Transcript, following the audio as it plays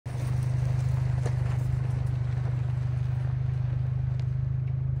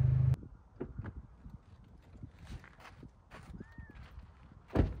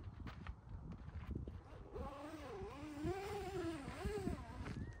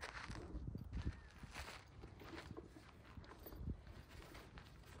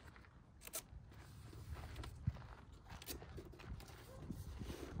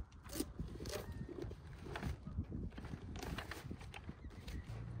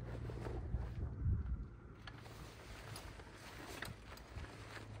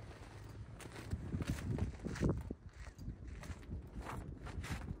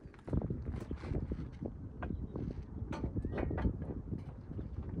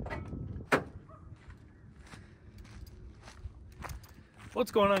What's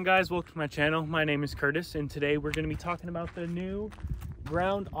going on, guys? Welcome to my channel. My name is Curtis, and today we're going to be talking about the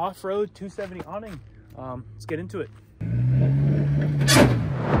NewGround Offroad 270 awning. Let's get into it.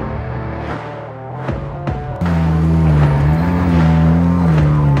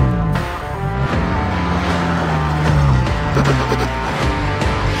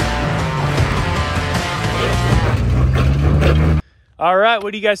 All right,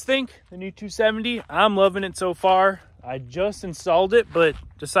 what do you guys think? The new 270? I'm loving it so far. I just installed it, but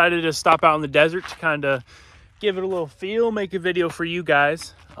decided to stop out in the desert to kind of give it a little feel, make a video for you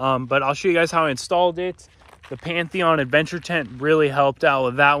guys. But I'll show you guys how I installed it. The Pantheon adventure tent really helped out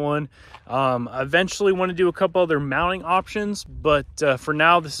with that one. I eventually want to do a couple other mounting options, but for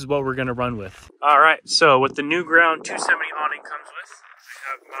now, this is what we're going to run with. All right, so what the NewGround 270 awning comes with, I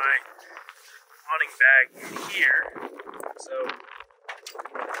have my awning bag here. So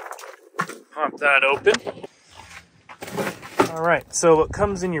pop that open. All right, so what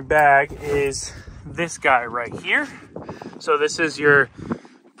comes in your bag is this guy right here. So this is your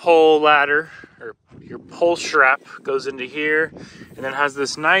pole ladder, or your pole strap goes into here, and then has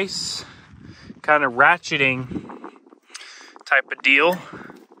this nice kind of ratcheting type of deal.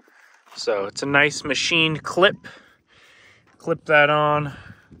 So it's a nice machined clip. Clip that on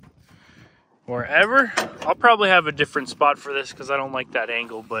wherever. I'll probably have a different spot for this because I don't like that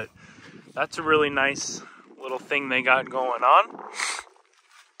angle, but that's a really nice little thing they got going on.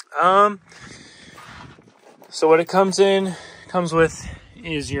 So what it comes with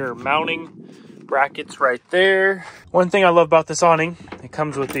is your mounting brackets right there. One thing I love about this awning, it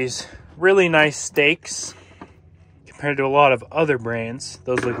comes with these really nice stakes compared to a lot of other brands.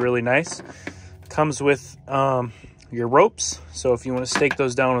 Those look really nice. Comes with your ropes, so if you want to stake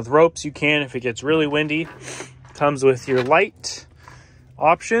those down with ropes, you can if it gets really windy. Comes with your light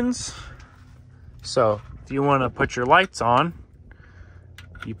options, so if you want to put your lights on,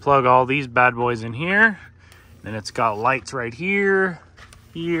 you plug all these bad boys in here, and it's got lights right here,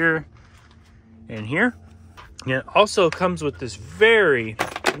 here, and here. And it also comes with this very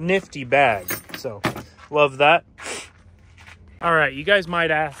nifty bag, so love that. All right, you guys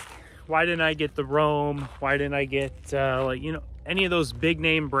might ask, why didn't I get the Roam? Why didn't I get any of those big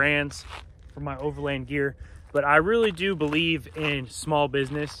name brands for my Overland gear? But I really do believe in small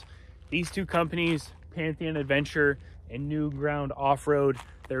business. These two companies, Pantheon Adventure and NewGround Offroad,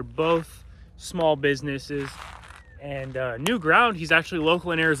 they're both small businesses. And NewGround, he's actually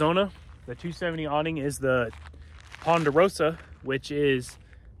local in Arizona. The 270 awning is the Ponderosa, which is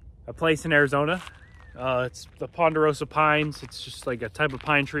a place in Arizona. It's the Ponderosa pines. It's just like a type of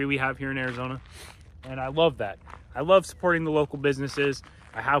pine tree we have here in Arizona. And I love that. I love supporting the local businesses.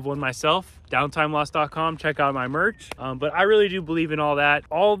 I have one myself, DOWNTIMELOST.com. Check out my merch. But I really do believe in all that.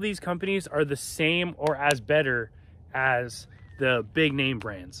 All of these companies are the same or as better as the big name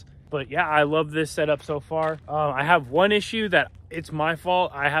brands. But yeah, I love this setup so far. I have one issue that it's my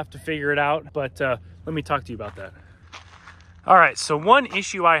fault. I have to figure it out, but let me talk to you about that. All right, so one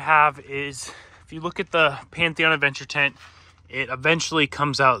issue I have is, if you look at the Pantheon Adventure tent, it eventually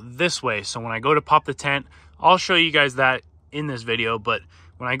comes out this way. So when I go to pop the tent, I'll show you guys that in this video, but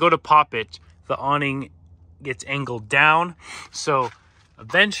when I go to pop it, the awning gets angled down. So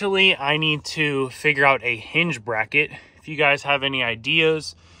eventually I need to figure out a hinge bracket. If you guys have any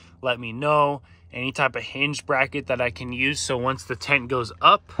ideas, let me know. Any type of hinge bracket that I can use, so once the tent goes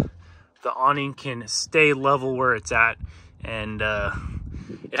up, the awning can stay level where it's at. And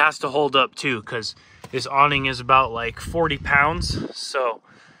it has to hold up too, because this awning is about like 40 pounds. So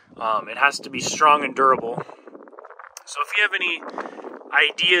it has to be strong and durable. So if you have any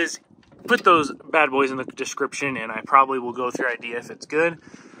ideas, put those bad boys in the description, and I probably will go through idea if it's good.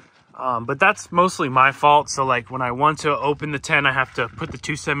 But that's mostly my fault. So like when I want to open the tent, I have to put the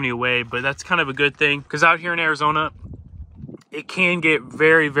 270 away, but that's kind of a good thing, because out here in Arizona, it can get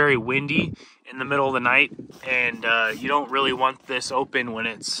very, very windy in the middle of the night, and you don't really want this open when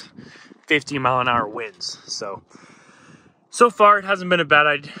it's 50-mile-an-hour winds. So far it hasn't been a bad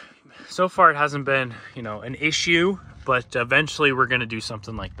idea. So far it hasn't been, an issue, but eventually we're going to do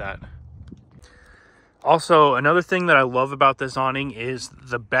something like that. Also, another thing that I love about this awning is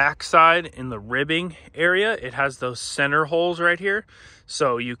the backside in the ribbing area. It has those center holes right here,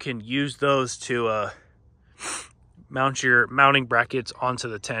 so you can use those to mount your mounting brackets onto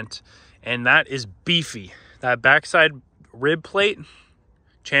the tent, and that is beefy. That backside rib plate,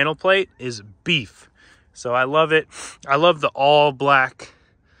 channel plate, is beef. So I love it. I love the all black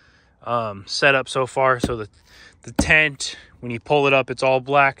setup so far. So the tent, when you pull it up, it's all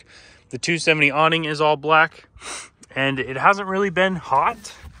black. The 270 awning is all black, and it hasn't really been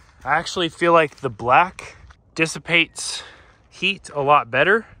hot. I actually feel like the black dissipates heat a lot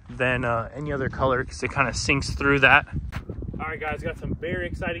better than any other color because it kind of sinks through that. All right, guys, got some very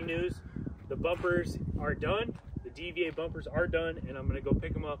exciting news. The bumpers are done. The DVA bumpers are done, and I'm gonna go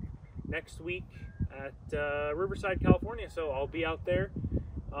pick them up next week at Riverside, California. So I'll be out there,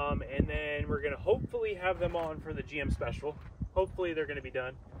 and then we're gonna hopefully have them on for the GM special. Hopefully they're gonna be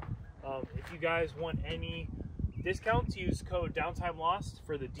done. If you guys want any discounts, use code DOWNTIMELOST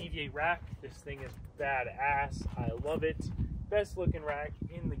for the DVA rack. This thing is badass. I love it. Best looking rack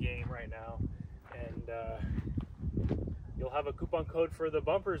in the game right now. And you'll have a coupon code for the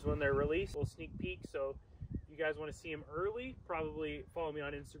bumpers when they're released. A little sneak peek. So if you guys want to see them early, probably follow me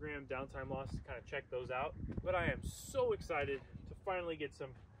on Instagram, DOWNTIMELOST, to kind of check those out. But I am so excited to finally get some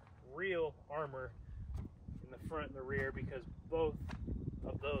real armor in the front and the rear, because both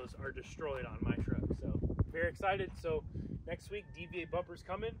of those are destroyed on my truck. So very excited. So next week, DVA bumpers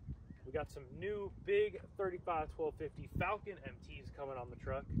coming. We got some new big 35-1250 Falcon MTs coming on the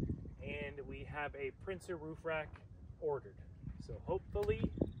truck, and we have a Princer roof rack ordered. So hopefully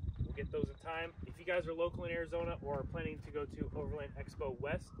we'll get those in time. If you guys are local in Arizona or are planning to go to Overland Expo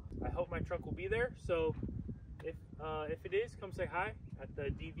West, I hope my truck will be there. So if it is, come say hi at the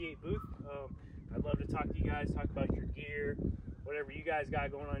DVA booth. I'd love to talk to you guys, talk about your gear, whatever you guys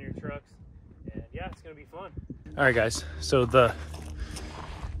got going on your trucks. And yeah, it's gonna be fun. All right, guys, so the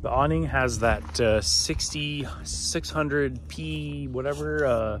awning has that 600P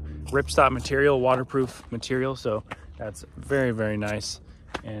whatever ripstop material, waterproof material, so that's very, very nice,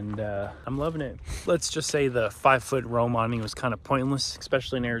 and I'm loving it. Let's just say the 5-foot Rome awning was kind of pointless,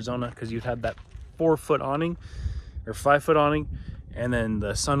 especially in Arizona, because you'd have that 4-foot awning or 5-foot awning, and then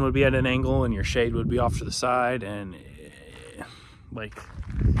the sun would be at an angle and your shade would be off to the side, and like,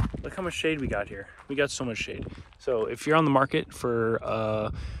 look how much shade we got here. We got so much shade. So if you're on the market for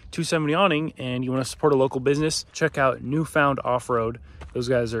a 270 awning and you want to support a local business, check out NewGround Offroad. Those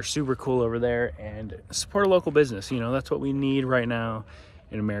guys are super cool over there, and support a local business. You know, that's what we need right now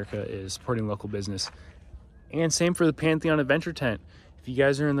in America, is supporting local business. And same for the Pantheon Adventure Tent. If you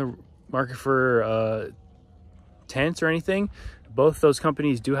guys are in the market for tents or anything, both those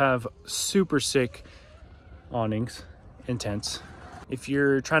companies do have super sick awnings and tents. If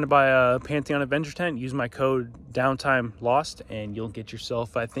you're trying to buy a Pantheon Adventure tent, use my code DOWNTIMELOST and you'll get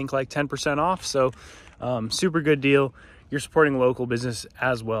yourself, I think, like 10% off. So super good deal. You're supporting local business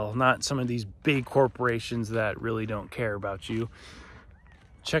as well, not some of these big corporations that really don't care about you.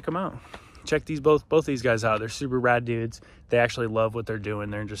 Check them out. Check both these guys out. They're super rad dudes. They actually love what they're doing.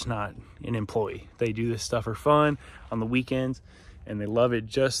 They're just not an employee. They do this stuff for fun on the weekends, and they love it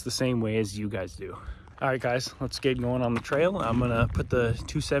just the same way as you guys do. All right, guys, let's get going on the trail. I'm gonna put the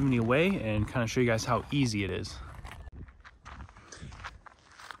 270 away and kind of show you guys how easy it is.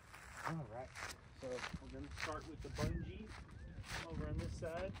 All right, so we're gonna start with the bungee over on this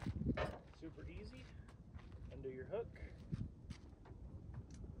side. Super easy. Undo your hook.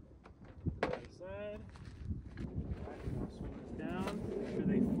 Right side. All right, now swing this down. Make sure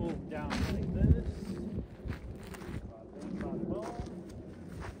they fold down like this.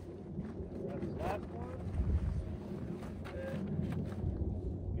 That's the last one.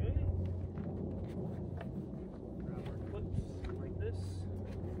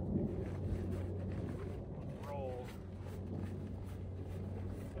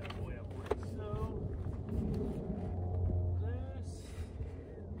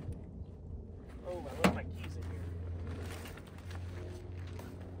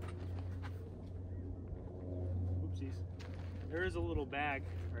 There is a little bag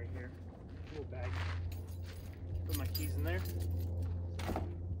right here. A little bag. Put my keys in there.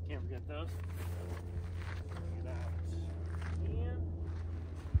 Can't forget those. Get out. And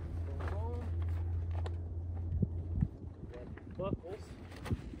boom. Grab your buckles.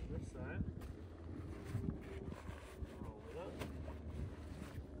 This side. Roll it up.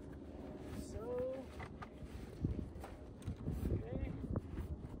 So. Okay.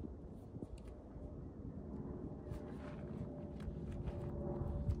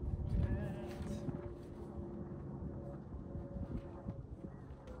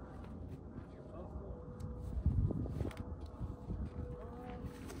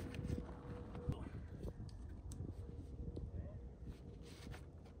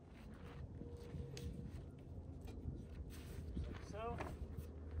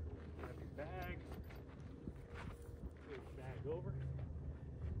 Over.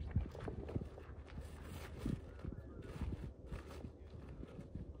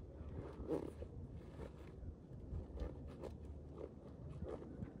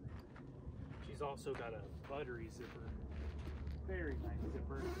 She's also got a buttery zipper. Very nice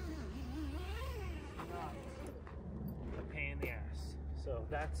zipper. Not a pain in the So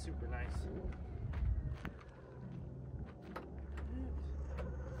that's super nice.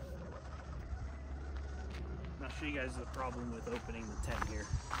 I'll show you guys the problem with opening the tent here.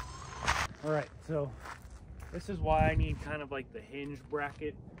 All right, so this is why I need kind of like the hinge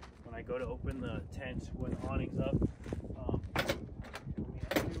bracket when I go to open the tent when the awning's up.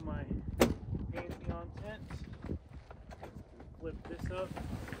 I do my Pantheon tent, flip this up,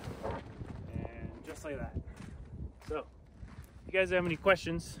 and just like that. So if you guys have any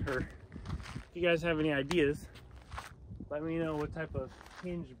questions, or if you guys have any ideas, let me know what type of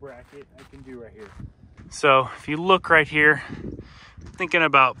hinge bracket I can do right here. So if you look right here, I'm thinking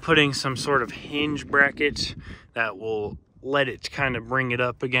about putting some sort of hinge bracket that will let it kind of bring it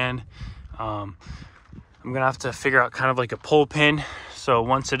up again. I'm gonna have to figure out kind of like a pull pin, so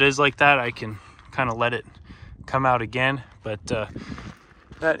once it is like that, I can kind of let it come out again. But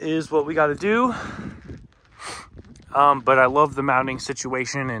that is what we got to do. But I love the mounting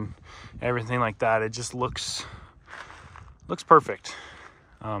situation and everything like that. It just looks perfect.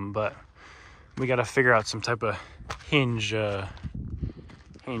 But we got to figure out some type of hinge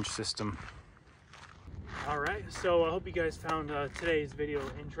system. All right, so I hope you guys found today's video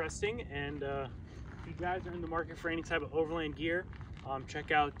interesting, and if you guys are in the market for any type of overland gear,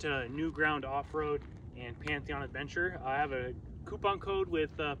 check out NewGround Offroad and Pantheon Adventure. I have a coupon code with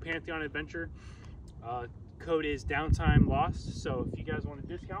Pantheon Adventure. Code is DOWNTIMELOST. So if you guys want a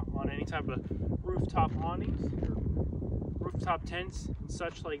discount on any type of rooftop awnings or rooftop tents and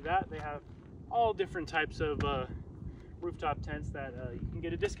such like that, they have all different types of rooftop tents that you can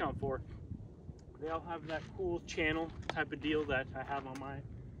get a discount for. They all have that cool channel type of deal that I have on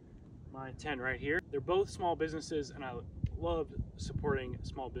my tent right here. They're both small businesses, and I love supporting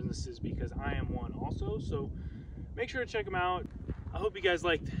small businesses because I am one also. So make sure to check them out. I hope you guys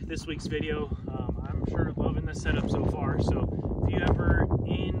liked this week's video. I'm sure loving the setup so far. So if you ever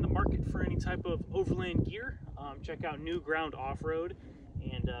in the market for any type of overland gear, check out NewGround Offroad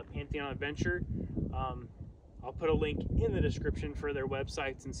and Pantheon Adventure. I'll put a link in the description for their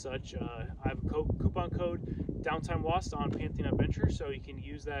websites and such. I have a coupon code DOWNTIMELOST on Pantheon Adventure, so you can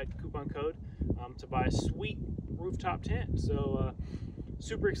use that coupon code to buy a sweet rooftop tent. So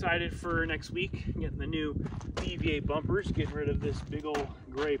super excited for next week, getting the new DVA bumpers, getting rid of this big old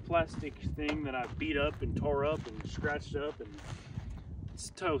gray plastic thing that I beat up and tore up and scratched up, and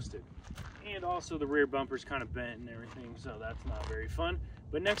it's toasted. And also the rear bumper's kind of bent and everything, so that's not very fun.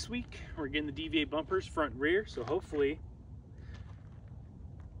 But next week, we're getting the DVA bumpers front and rear, so hopefully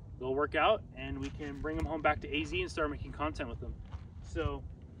they'll work out and we can bring them home back to AZ and start making content with them. So,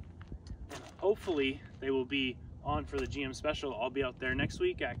 and hopefully they will be on for the GM special. I'll be out there next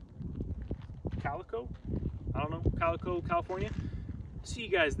week at Calico, California. See you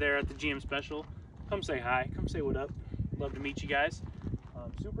guys there at the GM special. Come say hi, come say what up. Love to meet you guys.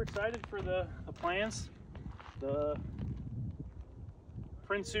 Super excited for the plans. The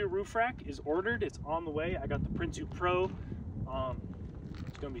Prinsu roof rack is ordered, it's on the way. I got the Prinsu Pro.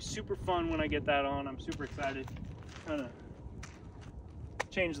 It's gonna be super fun when I get that on. I'm super excited. Kind of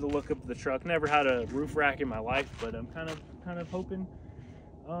change the look of the truck. Never had a roof rack in my life, but I'm kind of hoping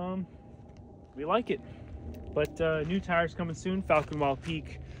we like it. But new tires coming soon. Falcon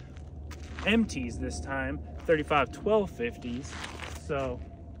wildpeak MTs this time, 35 1250s. So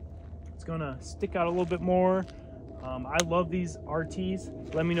it's gonna stick out a little bit more. I love these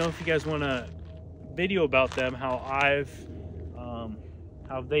RTs. Let me know if you guys want a video about them, how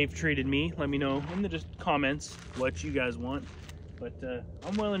they've treated me. Let me know in the comments what you guys want. But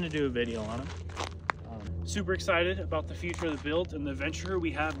I'm willing to do a video on them. Super excited about the future of the build and the adventure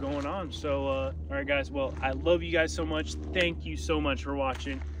we have going on. So, all right, guys. Well, I love you guys so much. Thank you so much for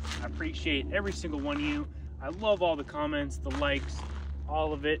watching. I appreciate every single one of you. I love all the comments, the likes,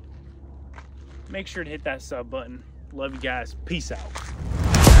 all of it. Make sure to hit that sub button. Love you guys. Peace out.